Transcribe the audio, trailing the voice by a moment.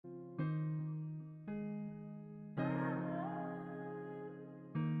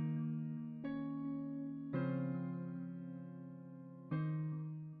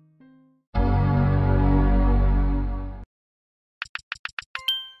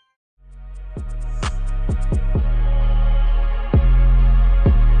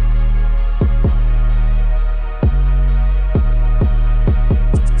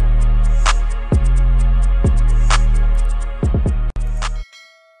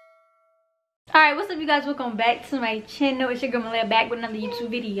Alright, what's up you guys? Welcome back to my channel. It's your girl Malaya back with another YouTube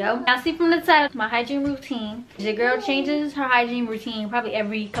video. Now see from the title, my hygiene routine. Your girl changes her hygiene routine probably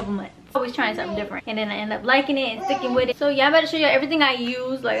every couple months. Always trying something different, and then I end up liking it and sticking with it. So yeah, I'm about to show you everything I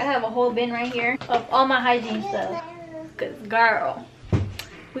use. Like I have a whole bin right here of all my hygiene stuff. Cause girl,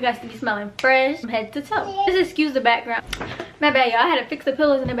 we got to be smelling fresh from head to toe. Just excuse the background. My bad, y'all. I had to fix the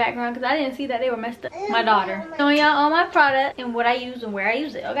pillows in the background because I didn't see that they were messed up. My daughter. Showing y'all all my products and what I use and where I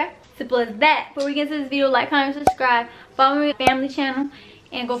use it, okay? Simple as that. Before we get into this video, like, comment, subscribe, follow my family channel,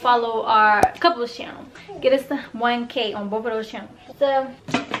 and go follow our couples channel. Get us to 1K on both of those channels. So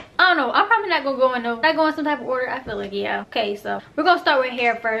I don't know, I'm probably not gonna go in some type of order. I feel like, yeah. Okay, so we're gonna start with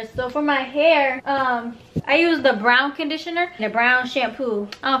hair first. So for my hair, I use the brown conditioner and the brown shampoo.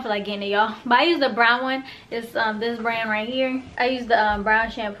 I don't feel like getting it, y'all, but I use the brown one. It's this brand right here. I use the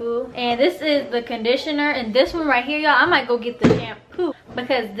brown shampoo, and this is the conditioner, and this one right here, y'all, I might go get the shampoo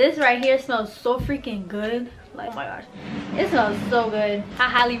because this right here smells so freaking good. Like, oh my gosh, it smells so good. I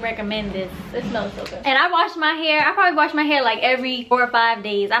highly recommend this. It smells so good. And I wash my hair, I probably wash my hair like every 4 or 5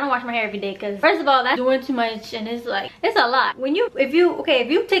 days. I don't wash my hair every day because first of all, that's doing too much, and it's like, it's a lot. When you, if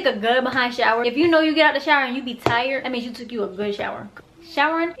you take a good behind shower, if you know you get out the shower and you be tired, that means you took you a good shower.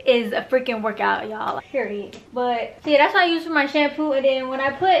 Showering is a freaking workout, y'all, like, period. But see, that's what I use for my shampoo. And then when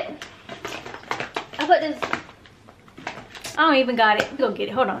I put this, I don't even got it. Go get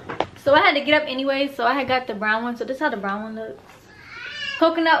it, hold on. So I had to get up anyway, so I had got the brown one. So this is how the brown one looks.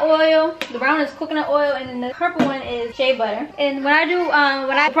 Coconut oil. The brown one is coconut oil, and then the purple one is shea butter. And when I do,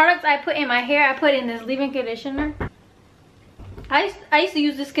 products I put in my hair, I put in this leave-in conditioner. I used to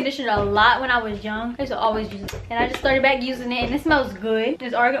use this conditioner a lot when I was young. I used to always use it, and I just started back using it, and it smells good.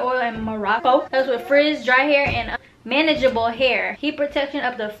 It's argan oil and Morocco. That's with frizz, dry hair, and manageable hair. Heat protection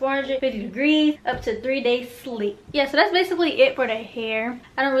up to 450 degrees, up to 3 days sleep. Yeah, so that's basically it for the hair.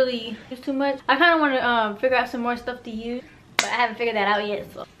 I don't really use too much. I kind of want to figure out some more stuff to use, but I haven't figured that out yet,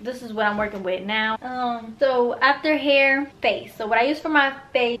 so this is what I'm working with now. So after hair, face. So what I use for my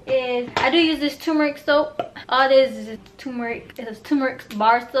face is, I do use this turmeric soap. All this is turmeric. It's turmeric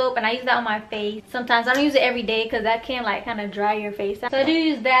bar soap, and I use that on my face. Sometimes I don't use it every day because that can like kind of dry your face out. So I do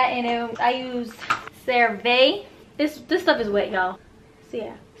use that, and then I use CeraVe. This stuff is wet, y'all. So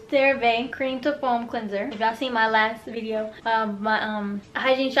yeah, CeraVe cream to foam cleanser. If y'all seen my last video, my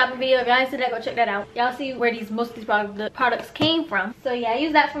hygiene shopping video, if y'all didn't see that, go check that out. Y'all see where most of these products came from. So yeah, I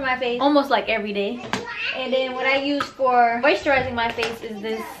use that for my face almost like every day. And then what I use for moisturizing my face is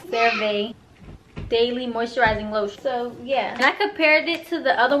this CeraVe daily moisturizing lotion. So yeah, and I compared it to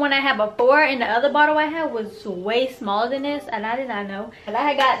the other one I had before, and the other bottle I had was way smaller than this, and I did not know. And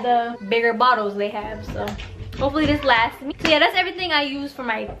I had got the bigger bottles they have, so hopefully this lasts me. So yeah, that's everything I use for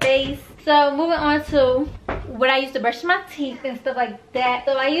my face. So moving on to what I use to brush my teeth and stuff like that.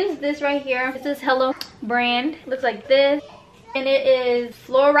 So I use this right here. This is Hello brand. Looks like this. And it is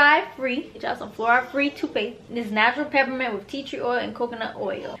fluoride free. Get y'all some fluoride free toothpaste. It's natural peppermint with tea tree oil and coconut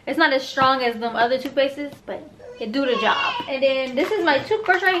oil. It's not as strong as them other toothpastes, but it do the job. And then this is my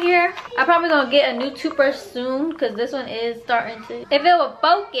toothbrush right here. I'm probably gonna get a new toothbrush soon because this one is starting to, if it will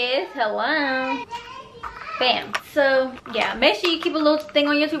focus, hello. Bam. So yeah, make sure you keep a little thing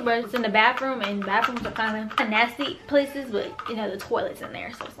on your toothbrush. It's in the bathroom, and bathrooms are kind of nasty places, but you know the toilet's in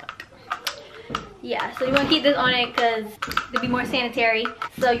there, so it's like, yeah. So you want to keep this on it because to be more sanitary.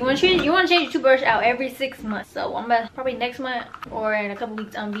 So you want to change your toothbrush out every 6 months. So I'm gonna probably next month or in a couple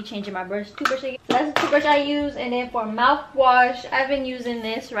weeks I'm gonna be changing my toothbrush again. So that's the toothbrush I use. And then for mouthwash, I've been using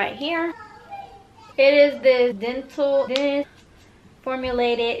this right here. It is this dentist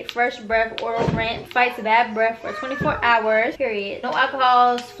formulated fresh breath oral rinse, fights bad breath for 24 hours period. No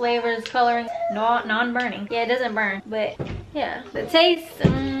alcohols, flavors, coloring, no non-burning. Yeah, it doesn't burn, but yeah, the taste,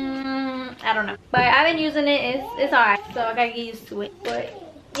 I don't know, but I've been using it. It's alright, so I gotta get used to it.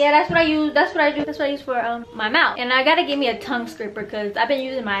 But yeah, that's what I use. That's what I do. That's what I use for my mouth. And I gotta get me a tongue scraper because I've been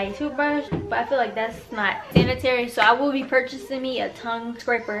using my toothbrush, but I feel like that's not sanitary, so I will be purchasing me a tongue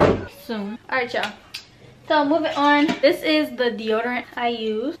scraper soon. Alright, y'all. So moving on, this is the deodorant I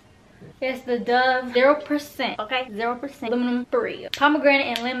use. It's the Dove 0%, okay? 0% aluminum free.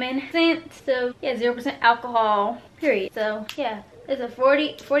 Pomegranate and lemon scent. So yeah, 0% alcohol, period. So yeah, it's a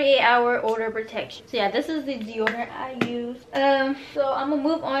 48 hour odor protection. So yeah, this is the deodorant I use. So I'm gonna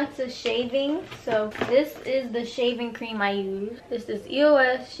move on to shaving. So this is the shaving cream I use. This is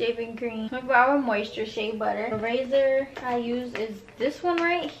EOS shaving cream, 24 hour moisture shea butter. The razor I use is this one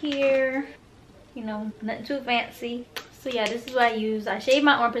right here. You know, nothing too fancy. So yeah, this is what I use. I shave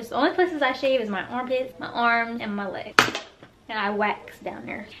my armpits. The only places I shave is my armpits, my arms, and my legs. and I wax down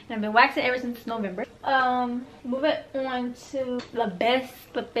there. And I've been waxing ever since November. Moving on to the best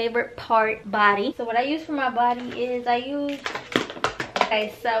but favorite part, body. So what I use for my body is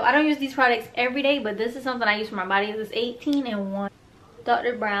okay, so I don't use these products every day, but this is something I use for my body. This is 18-in-1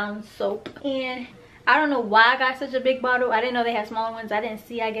 Dr. Brown soap, and I don't know why I got such a big bottle. I didn't know they had smaller ones. I didn't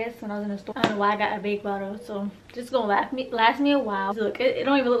see, I guess, when I was in the store. I don't know why I got a big bottle. So just gonna last me a while. Look, it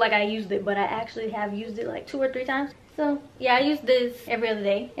don't even look like I used it, but I actually have used it like 2 or 3 times. So yeah, I use this every other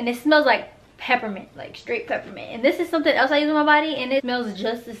day, and it smells like peppermint, like straight peppermint. And this is something else I use on my body, and it smells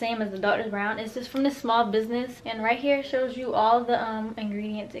just the same as the Dr. Brown. It's just from the small business, and right here shows you all the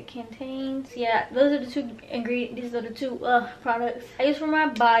ingredients it contains. Yeah, those are the 2 ingredients. These are the 2 products I use for my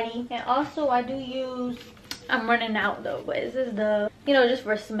body. And also I do use, I'm running out though, but this is the, you know, just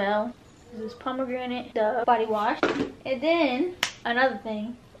for smell, this is pomegranate, the body wash. And then another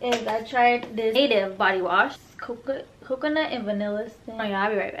thing is I tried this native body wash, coconut and vanilla scent. Oh yeah,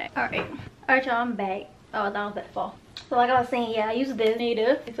 I'll be right back. Alright y'all, I'm back. Oh, I thought I was about to fall. So like I was saying, yeah, I use this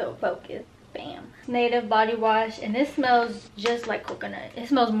native, so focus, bam, native body wash, and this smells just like coconut. It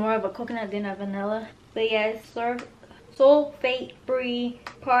smells more of a coconut than a vanilla. But yeah, it's sulfate free,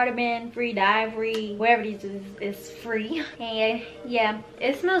 paraben free, dye free, whatever it is free. And yeah,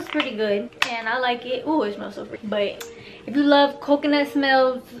 it smells pretty good, and I like it. Ooh, it smells so free. But if you love coconut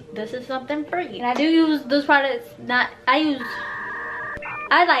smells, this is something for you. And I do use those products.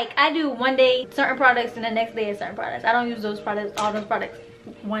 I do one day certain products and the next day is certain products. I don't use those products, all those products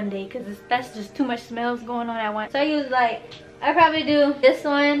one day, because that's just too much smells going on at once. So I use like, I probably do this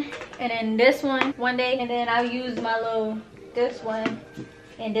one and then this one day, and then I'll use my little, this one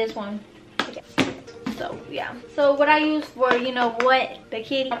and this one. Okay. So yeah, so what I use for, you know what, the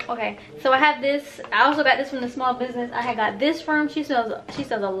kitty. Okay, so I have this. I also got this from the small business. I had got this from, she sells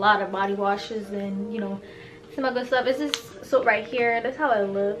a lot of body washes and, you know, some other stuff. It's this soap right here. That's how it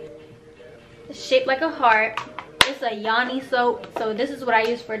looks. It's shaped like a heart. It's a Yanni soap, so this is what I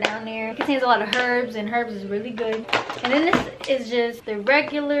use for down there. It contains a lot of herbs, and herbs is really good. And then this is just the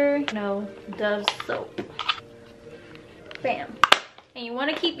regular, you know, Dove soap. Bam. And you want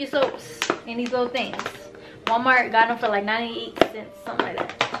to keep your soaps in these little things. Walmart got them for like 98 cents, something like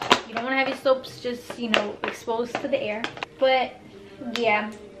that. You don't want to have your soaps just, you know, exposed to the air. But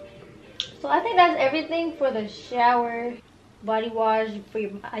yeah, so I think that's everything for the shower body wash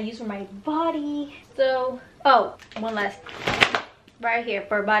I use for my body. So oh, one last right here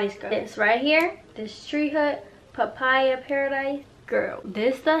for body scrub. This right here, this Tree Hut Papaya Paradise. Girl,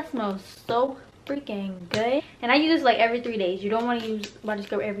 this stuff smells so freaking good, and I use this like every 3 days. You don't want to use body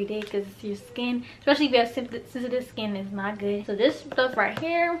scrub every day because your skin, especially if you have sensitive skin, is not good. So this stuff right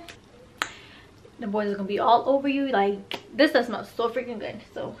here, the boys are gonna be all over you. Like, this stuff smells so freaking good,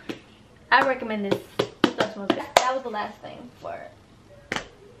 so I recommend this. This stuff smells good. That was the last thing for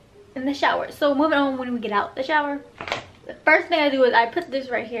in the shower. So moving on, when we get out the shower, the first thing I do is I put this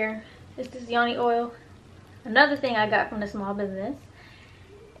right here. It's this Yanni oil. Another thing I got from the small business,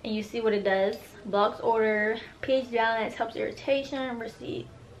 and you see what it does. Blocks odor, pH balance, helps irritation,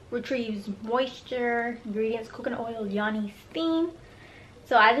 retrieves moisture. Ingredients: coconut oil, Yanni steam.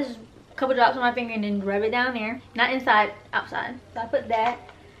 So I just a couple drops on my finger and then rub it down there, not inside, outside. So I put that,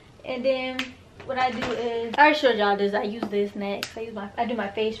 and then what I do is, I already showed y'all this. I use this next. I do my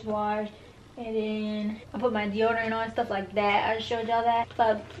face wash, and then I put my deodorant on, stuff like that. I just showed y'all that.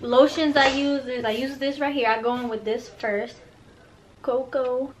 But lotions I use this right here. I go in with this first.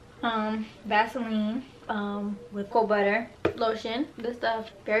 Cocoa Vaseline with cocoa butter lotion. This stuff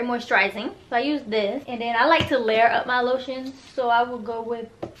very moisturizing, so I use this. And then I like to layer up my lotions, so I will go with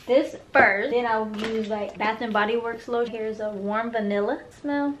this first, then I'll use like Bath and Body Works lotion. Here's a warm vanilla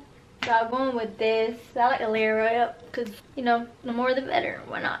smell, so I'll go in with this. So I like to layer it up because, you know, the more the better,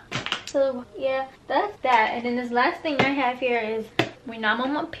 why not? So yeah, that's that. And then this last thing I have here is when I'm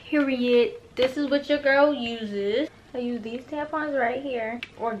on my period, this is what your girl uses. I use these tampons right here.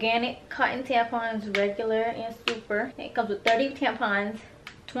 Organic cotton tampons, regular and super. It comes with 30 tampons.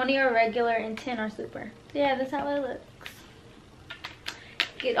 20 are regular and 10 are super. So yeah, that's how it looks.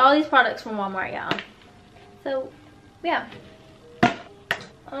 Get all these products from Walmart, y'all. So yeah.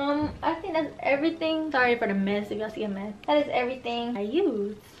 I think that's everything. Sorry for the mess if y'all see a mess. That is everything I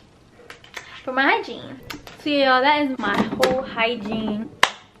use for my hygiene. So yeah, y'all, that is my whole hygiene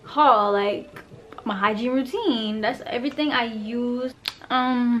haul. Like, my hygiene routine. That's everything I use.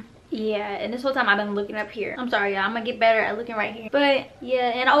 Yeah, and this whole time I've been looking up here. I'm sorry, y'all, I'm gonna get better at looking right here. But yeah,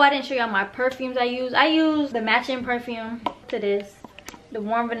 and oh, I didn't show y'all my perfumes I use. I use the matching perfume to this, the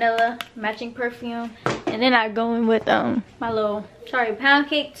warm vanilla matching perfume, and then I go in with my little cherry pound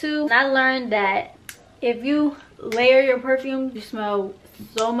cake too. And I learned that if you layer your perfume, you smell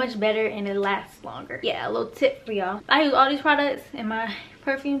so much better and it lasts longer. Yeah, a little tip for y'all. I use all these products in my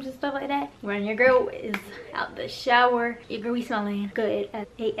perfumes and stuff like that. When your girl is out the shower, your girl be smelling good as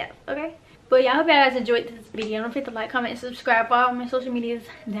AF, okay? But yeah, I hope you guys enjoyed this video. Don't forget to like, comment, and subscribe. Follow my social medias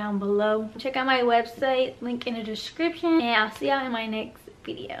down below. Check out my website, link in the description. And I'll see y'all in my next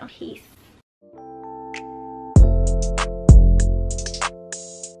video. Peace.